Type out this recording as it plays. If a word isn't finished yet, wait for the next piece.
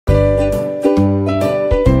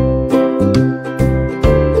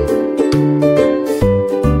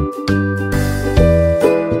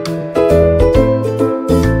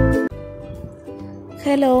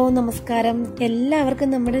നമസ്കാരം, എല്ലാവർക്കും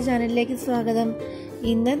നമ്മുടെ ചാനലിലേക്ക് സ്വാഗതം.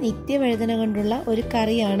 ഇന്ന് നിത്യവഴുതന കൊണ്ടുള്ള ഒരു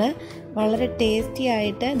കറിയാണ്. വളരെ ടേസ്റ്റി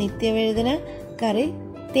ആയിട്ട് നിത്യവഴുതന കറി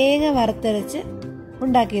തേങ്ങ വറുത്തരച്ച്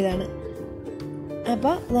ഉണ്ടാക്കിയതാണ്.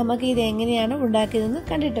 അപ്പോൾ നമുക്ക് ഇത് എങ്ങനെയാണ് ഉണ്ടാക്കിയതെന്ന്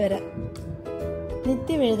കണ്ടിട്ട് വരാം.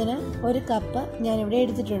 നിത്യവഴുതന 1 കപ്പ് ഞാനിവിടെ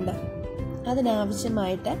എടുത്തിട്ടുണ്ട്.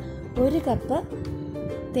 അതിനാവശ്യമായിട്ട് 1 കപ്പ്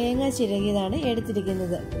തേങ്ങ ചിരകിയതാണ്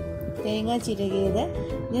എടുത്തിരിക്കുന്നത്. തേങ്ങ ചിരകിയത്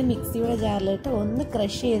ഞാൻ മിക്സിയുടെ ജാറിലിട്ട് ഒന്ന്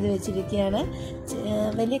ക്രഷ് ചെയ്ത് വെച്ചിരിക്കുകയാണ്.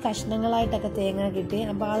 വലിയ കഷ്ണങ്ങളായിട്ടൊക്കെ തേങ്ങ കിട്ടി,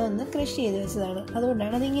 അപ്പോൾ അതൊന്ന് ക്രഷ് ചെയ്ത് വെച്ചതാണ്.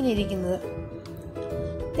 അതുകൊണ്ടാണ് അതിങ്ങനെ ഇരിക്കുന്നത്.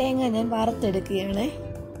 തേങ്ങ ഞാൻ വറുത്തെടുക്കുകയാണ്.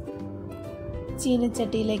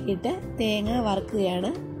 ചീനച്ചട്ടിയിലേക്കിട്ട് തേങ്ങ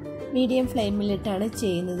വറുക്കുകയാണ്. മീഡിയം ഫ്ലെയിമിലിട്ടാണ്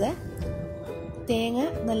ചെയ്യുന്നത്. തേങ്ങ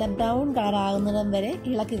നല്ല ബ്രൗൺ കളർ ആകുന്നിടം വരെ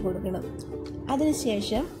ഇളക്കി കൊടുക്കണം.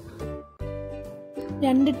 അതിനുശേഷം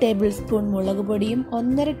 2 ടേബിൾ സ്പൂൺ മുളക് പൊടിയും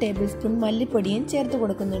 1.5 ടേബിൾ സ്പൂൺ മല്ലിപ്പൊടിയും ചേർത്ത്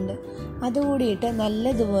കൊടുക്കുന്നുണ്ട്. അതുകൂടിയിട്ട്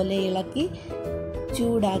നല്ലതുപോലെ ഇളക്കി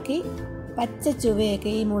ചൂടാക്കി പച്ച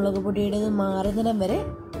ചുവയൊക്കെ ഈ മുളക് പൊടിയുടെ മാറുന്നിടം വരെ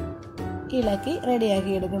ഇളക്കി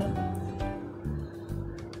റെഡിയാക്കി എടുക്കണം.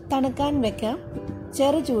 തണുക്കാൻ വെക്കാം.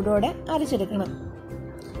 ചെറു ചൂടോടെ അരച്ചെടുക്കണം.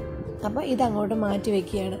 അപ്പോൾ ഇതങ്ങോട്ട് മാറ്റി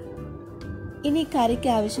വയ്ക്കുകയാണ്. ഇനി കറിക്ക്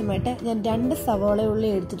ആവശ്യമായിട്ട് ഞാൻ 2 സവോള ഉള്ളി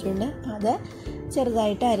എടുത്തിട്ടുണ്ട്. അത്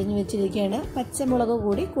ചെറുതായിട്ട് അരിഞ്ഞു വെച്ചിരിക്കുകയാണ്. പച്ചമുളക്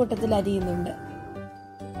കൂടി കൂട്ടത്തിൽ അരിയുന്നുണ്ട്.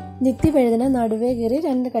 നിത്യവഴുതന നടുവേ കീറി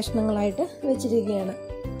 2 കഷ്ണങ്ങളായിട്ട് വെച്ചിരിക്കുകയാണ്.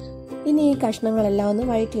 ഇനി ഈ കഷ്ണങ്ങളെല്ലാം ഒന്ന്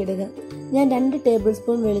വഴറ്റിയിടുക. ഞാൻ 2 ടേബിൾ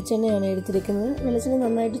സ്പൂൺ വെളിച്ചെണ്ണയാണ് എടുത്തിരിക്കുന്നത്. വെളിച്ചെണ്ണ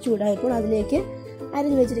നന്നായിട്ട് ചൂടായപ്പോൾ അതിലേക്ക്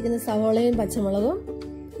അരിഞ്ഞു വെച്ചിരിക്കുന്ന സവോളയും പച്ചമുളകും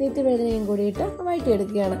നിത്യവഴുതനയും കൂടിയിട്ട്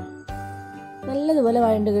വഴറ്റിയെടുക്കുകയാണ്. നല്ലതുപോലെ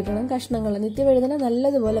വഴണ്ട് കിട്ടണം കഷ്ണങ്ങൾ. നിത്യവഴുതന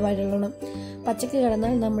നല്ലതുപോലെ വഴളണം. പച്ചക്ക്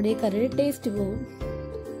കിടന്നാൽ നമ്മുടെ ഈ കറിയുടെ ടേസ്റ്റ് പോകും.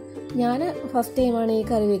 ഞാൻ ഫസ്റ്റ് ടൈമാണ് ഈ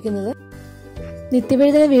കറി വെക്കുന്നത്.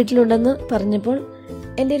 നിത്യവഴുതന വീട്ടിലുണ്ടെന്ന് പറഞ്ഞപ്പോൾ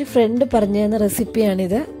എൻ്റെ ഒരു ഫ്രണ്ട് പറഞ്ഞു തന്ന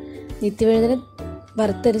റെസിപ്പിയാണിത്. നിത്യവഴുതന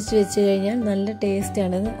വറുത്തരച്ച് വെച്ച് കഴിഞ്ഞാൽ നല്ല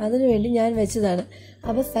ടേസ്റ്റാണിത്. അതിനുവേണ്ടി ഞാൻ വെച്ചതാണ്.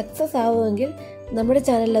 അപ്പോൾ സക്സസ് ആവുമെങ്കിൽ നമ്മുടെ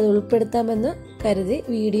ചാനലിൽ അത് ഉൾപ്പെടുത്താമെന്ന് കരുതി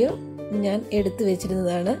വീഡിയോ ഞാൻ എടുത്തു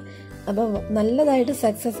വെച്ചിരുന്നതാണ്. അപ്പോൾ നല്ലതായിട്ട്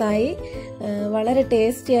സക്സസ് ആയി. വളരെ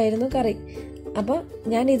ടേസ്റ്റി ആയിരുന്നു കറി. അപ്പോൾ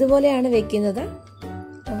ഞാൻ ഇതുപോലെയാണ് വെക്കുന്നത്.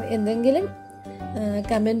 അപ്പോൾ എന്തെങ്കിലും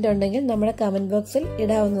കമൻ്റ് ഉണ്ടെങ്കിൽ നമ്മുടെ കമൻറ്റ് ബോക്സിൽ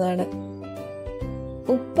ഇടാവുന്നതാണ്.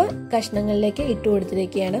 ഉപ്പ് കഷ്ണങ്ങളിലേക്ക് ഇട്ട്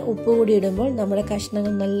കൊടുത്തിരിക്കുകയാണ്. ഉപ്പ് കൂടി ഇടുമ്പോൾ നമ്മുടെ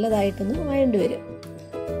കഷ്ണങ്ങൾ നല്ലതായിട്ടൊന്ന് വഴണ്ടു വരും.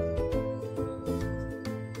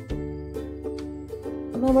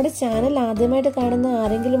 അപ്പോൾ നമ്മുടെ ചാനൽ ആദ്യമായിട്ട് കാണുന്ന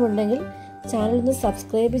ആരെങ്കിലും ഉണ്ടെങ്കിൽ ചാനൽ ഒന്ന്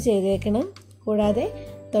സബ്സ്ക്രൈബ് ചെയ്തേക്കണം. കൂടാതെ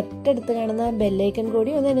തൊട്ടടുത്ത് കാണുന്ന ബെല്ലൈക്കൺ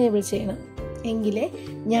കൂടി ഒന്ന് എനേബിൾ ചെയ്യണം. എങ്കിലേ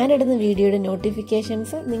ഞാനിടുന്ന വീഡിയോയുടെ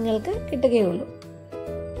നോട്ടിഫിക്കേഷൻസ് നിങ്ങൾക്ക് കിട്ടുകയുള്ളൂ.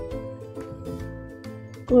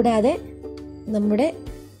 കൂടാതെ നമ്മുടെ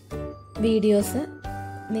വീഡിയോസ്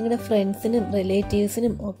നിങ്ങളുടെ ഫ്രണ്ട്സിനും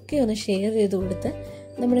റിലേറ്റീവ്സിനും ഒക്കെ ഒന്ന് ഷെയർ ചെയ്ത് കൊടുത്ത്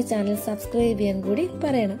നമ്മുടെ ചാനൽ സബ്സ്ക്രൈബ് ചെയ്യാൻ കൂടി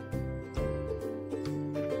പറയണം.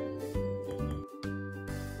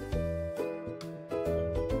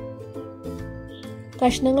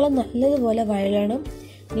 കഷ്ണങ്ങൾ നല്ലതുപോലെ വഴലണം.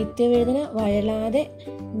 നിത്യവഴുതന വഴലാതെ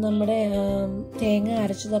നമ്മുടെ തേങ്ങ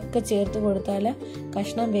അരച്ചതൊക്കെ ചേർത്ത് കൊടുത്താൽ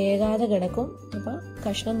കഷ്ണം വേകാതെ കിടക്കും. അപ്പോൾ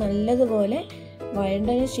കഷ്ണം നല്ലതുപോലെ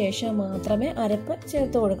വഴണ്ടതിന് ശേഷം മാത്രമേ അരപ്പ്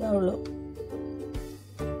ചേർത്ത് കൊടുക്കാവുള്ളൂ.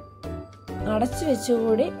 അടച്ചു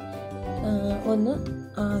വെച്ചുകൂടി ഒന്ന്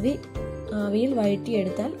ആവിയിൽ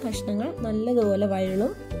വഴറ്റിയെടുത്താൽ കഷ്ണങ്ങൾ നല്ലതുപോലെ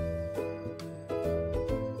വഴലും.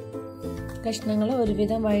 കഷ്ണങ്ങൾ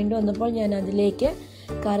ഒരുവിധം വഴണ്ടു വന്നപ്പോൾ ഞാൻ അതിലേക്ക്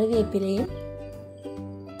കറിവേപ്പിലയും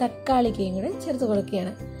തക്കാളിക്കയും കൂടെ ചേർത്ത്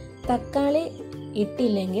കൊടുക്കുകയാണ്. തക്കാളി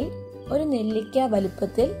ഇട്ടില്ലെങ്കിൽ ഒരു നെല്ലിക്ക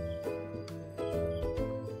വലുപ്പത്തിൽ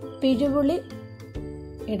പിഴുപുളി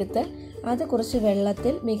എടുത്ത് അത് കുറച്ച്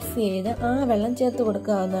വെള്ളത്തിൽ മിക്സ് ചെയ്ത് ആ വെള്ളം ചേർത്ത്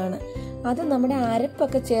കൊടുക്കാവുന്നതാണ്. അത് നമ്മുടെ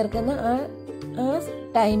അരപ്പൊക്കെ ചേർക്കുന്ന ആ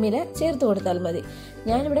ടൈമിൽ ചേർത്ത് കൊടുത്താൽ മതി.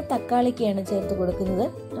 ഞാനിവിടെ തക്കാളിക്കാണ് ചേർത്ത് കൊടുക്കുന്നത്.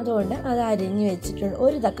 അതുകൊണ്ട് അത് അരിഞ്ഞു വെച്ചിട്ടുണ്ട്.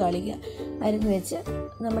 1 തക്കാളിക്ക അരിഞ്ഞു വെച്ച്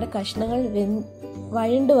നമ്മുടെ കഷ്ണങ്ങൾ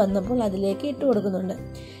വഴണ്ടു വന്നപ്പോൾ അതിലേക്ക് ഇട്ട് കൊടുക്കുന്നുണ്ട്.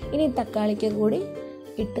 ഇനി തക്കാളിക്ക കൂടി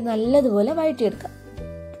ഇട്ട് നല്ലതുപോലെ വഴറ്റിയെടുക്കാം.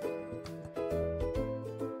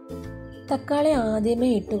 തക്കാളി ആദ്യമേ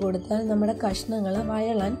ഇട്ട് കൊടുത്താൽ നമ്മുടെ കഷ്ണങ്ങൾ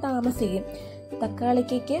വഴലാൻ താമസിക്കും.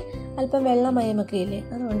 തക്കാളിക്ക് അല്പം വെള്ളമയമൊക്കെ ഇല്ലേ,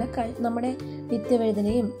 അതുകൊണ്ട് നമ്മുടെ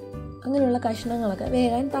നിത്യവഴുതനയും അങ്ങനെയുള്ള കഷ്ണങ്ങളൊക്കെ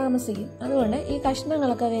വേകാൻ താമസിക്കും. അതുകൊണ്ട് ഈ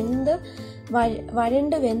കഷ്ണങ്ങളൊക്കെ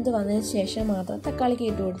വഴണ്ട് വെന്ത് വന്നതിന് ശേഷം മാത്രം തക്കാളിക്ക്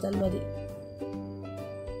ഇട്ട് കൊടുത്താൽ മതി.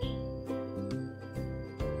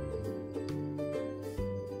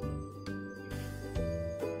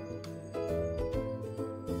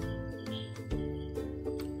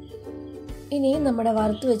 ഇനി നമ്മുടെ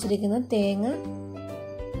വറുത്ത് വെച്ചിരിക്കുന്ന തേങ്ങ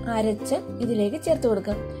അരച്ച് ഇതിലേക്ക് ചേർത്ത്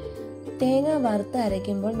കൊടുക്കാം. തേങ്ങ വറുത്ത്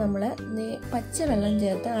അരയ്ക്കുമ്പോൾ നമ്മൾ പച്ച വെള്ളം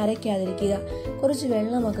ചേർത്ത് അരയ്ക്കാതിരിക്കുക. കുറച്ച്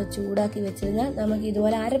വെള്ളമൊക്കെ ചൂടാക്കി വെച്ചിരുന്നാൽ നമുക്ക്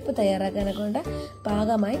ഇതുപോലെ അരപ്പ് തയ്യാറാക്കാനെ കൊണ്ട്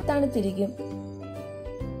പാകമായി തണുത്തിരിക്കും.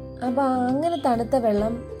 അപ്പോൾ അങ്ങനെ തണുത്ത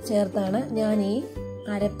വെള്ളം ചേർത്താണ് ഞാൻ ഈ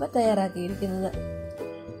അരപ്പ് തയ്യാറാക്കിയിരിക്കുന്നത്.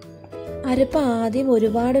 അരപ്പ് ആദ്യം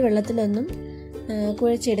ഒരുപാട് വെള്ളത്തിലൊന്നും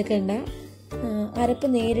കുഴച്ചെടുക്കേണ്ട. അരപ്പ്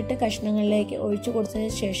നേരിട്ട് കഷ്ണങ്ങളിലേക്ക് ഒഴിച്ചു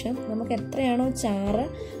കൊടുത്തതിന് ശേഷം നമുക്ക് എത്രയാണോ ചാറ്,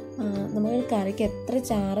 നമ്മൾ കറിക്ക് എത്ര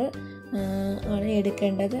ചാറ് ആണ്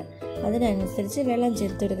എടുക്കേണ്ടത് അതിനനുസരിച്ച് വെള്ളം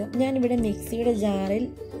ചേർത്തെടുക്കുക. ഞാനിവിടെ മിക്സിയുടെ ജാറിൽ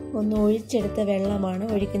ഒന്ന് ഒഴിച്ചെടുത്ത വെള്ളമാണ്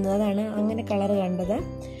ഒഴിക്കുന്നത്. അതാണ് അങ്ങനെ കളർ കണ്ടത്.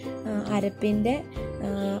 അരപ്പിൻ്റെ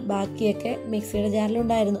ബാക്കിയൊക്കെ മിക്സിയുടെ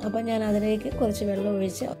ജാറിലുണ്ടായിരുന്നു. അപ്പോൾ ഞാൻ അതിലേക്ക് കുറച്ച് വെള്ളം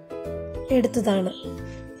ഒഴിച്ച് എടുത്തതാണ്.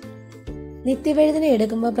 നിത്യവഴുതന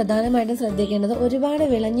എടുക്കുമ്പോൾ പ്രധാനമായിട്ടും ശ്രദ്ധിക്കേണ്ടത് ഒരുപാട്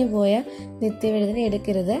വിളഞ്ഞു പോയ നിത്യവഴുതന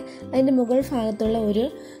എടുക്കരുത്. അതിൻ്റെ മുകൾ ഭാഗത്തുള്ള ഒരു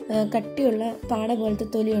കട്ടിയുള്ള പാട പോലത്തെ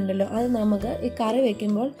തൊലി ഉണ്ടല്ലോ, അത് നമുക്ക് ഈ കറി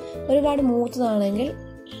വെക്കുമ്പോൾ ഒരുപാട് മൂത്തതാണെങ്കിൽ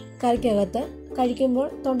കറിക്കകത്ത് കഴിക്കുമ്പോൾ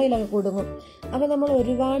തൊണ്ടയിലൊക്കെ കുടുങ്ങും. അപ്പോൾ നമ്മൾ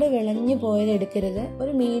ഒരുപാട് വിളഞ്ഞു പോയത് എടുക്കരുത്.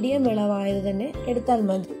 ഒരു മീഡിയം വിളവായത് തന്നെ എടുത്താൽ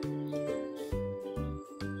മതി.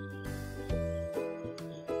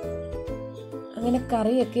 അങ്ങനെ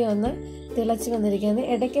കറിയൊക്കെ ഒന്ന് തിളച്ച് വന്നിരിക്കുന്നത്.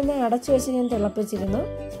 ഇടയ്ക്കൊന്ന് അടച്ചു വെച്ച് ഞാൻ തിളപ്പിച്ചിരുന്നു.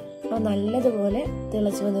 അപ്പോൾ നല്ലതുപോലെ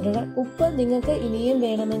തിളച്ച് വന്നിട്ടുണ്ട്. ഉപ്പ് നിങ്ങൾക്ക് ഇനിയും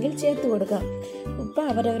വേണമെങ്കിൽ ചേർത്ത് കൊടുക്കാം. ഉപ്പ്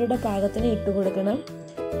അവരവരുടെ പാകത്തിന് ഇട്ട് കൊടുക്കണം.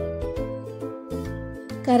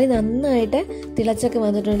 കറി നന്നായിട്ട് തിളച്ചൊക്കെ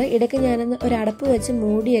വന്നിട്ടുണ്ട്. ഇടയ്ക്ക് ഞാനൊന്ന് ഒരു അടപ്പ് വെച്ച്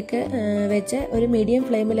മൂടിയൊക്കെ വെച്ച് ഒരു മീഡിയം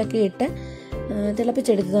ഫ്ലെയിമിലൊക്കെ ഇട്ട്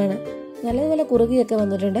തിളപ്പിച്ചെടുത്തതാണ്. നല്ലതുപോലെ കുറുകിയൊക്കെ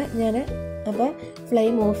വന്നിട്ടുണ്ട്. ഞാൻ അപ്പോൾ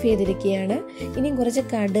ഫ്ലെയിം ഓഫ് ചെയ്തിരിക്കുകയാണ്. ഇനിയും കുറച്ച്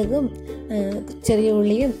കടുകും ചെറിയ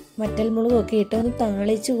ഉള്ളിയും വറ്റൽമുളകും ഒക്കെ ഇട്ട് ഒന്ന്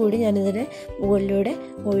താളിച്ചു കൂടി ഞാനിതിന് മുകളിലൂടെ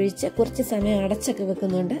ഒഴിച്ച് കുറച്ച് സമയം അടച്ചൊക്കെ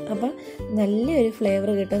വെക്കുന്നുണ്ട്. അപ്പോൾ നല്ലൊരു ഫ്ലേവർ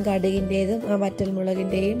കിട്ടും കടുകിൻ്റെതും ആ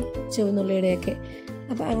വറ്റൽമുളകിൻ്റെയും ചുവന്നുള്ളിയുടെയൊക്കെ.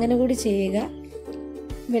 അപ്പോൾ അങ്ങനെ കൂടി ചെയ്യുക.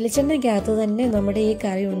 വെളിച്ചെണ്ണയ്ക്കകത്ത് തന്നെ നമ്മുടെ ഈ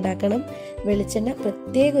കറി ഉണ്ടാക്കണം. വെളിച്ചെണ്ണ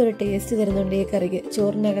പ്രത്യേക ഒരു ടേസ്റ്റ് തരുന്നുണ്ട് ഈ കറിക്ക്.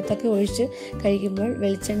 ചോറിനകത്തൊക്കെ ഒഴിച്ച് കഴിക്കുമ്പോൾ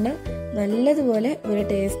വെളിച്ചെണ്ണ നല്ലതുപോലെ ഒരു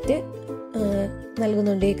ടേസ്റ്റ്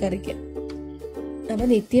നൽകുന്നുണ്ട് ഈ കറിക്ക്. അപ്പോൾ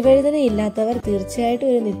നിത്യവഴുതന ഇല്ലാത്തവർ തീർച്ചയായിട്ടും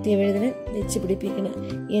ഒരു നിത്യവഴുതന വെച്ച് പിടിപ്പിക്കണം.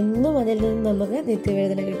 എന്നും അതിൽ നിന്ന് നമുക്ക്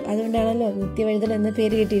നിത്യവഴുതന കിട്ടും. അതുകൊണ്ടാണല്ലോ നിത്യവഴുതന എന്ന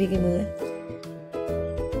പേര് കിട്ടിയിരിക്കുന്നത്.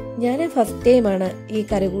 ഞാൻ ഫസ്റ്റ് ടൈമാണ് ഈ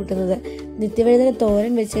കറി കൂട്ടുന്നത്. നിത്യവഴുതന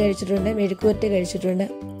തോരൻ വെച്ച് കഴിച്ചിട്ടുണ്ട്, മെഴുക്കുവരട്ടി കഴിച്ചിട്ടുണ്ട്.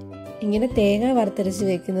 ഇങ്ങനെ തേങ്ങ വറുത്തരച്ച്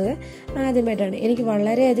വെക്കുന്നത് ആദ്യമായിട്ടാണ്. എനിക്ക്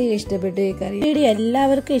വളരെയധികം ഇഷ്ടപ്പെട്ടു ഈ കറി. വീഡിയോ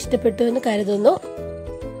എല്ലാവർക്കും ഇഷ്ടപ്പെട്ടു എന്ന് കരുതുന്നു.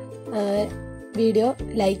 വീഡിയോ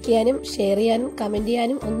ലൈക്ക് ചെയ്യാനും ഷെയർ ചെയ്യാനും കമൻറ്റ്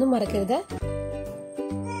ചെയ്യാനും ഒന്നും മറക്കരുത്.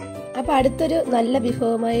 അപ്പോൾ അടുത്തൊരു നല്ല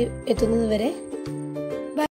വിഭവമായി എത്തുന്നത് വരെ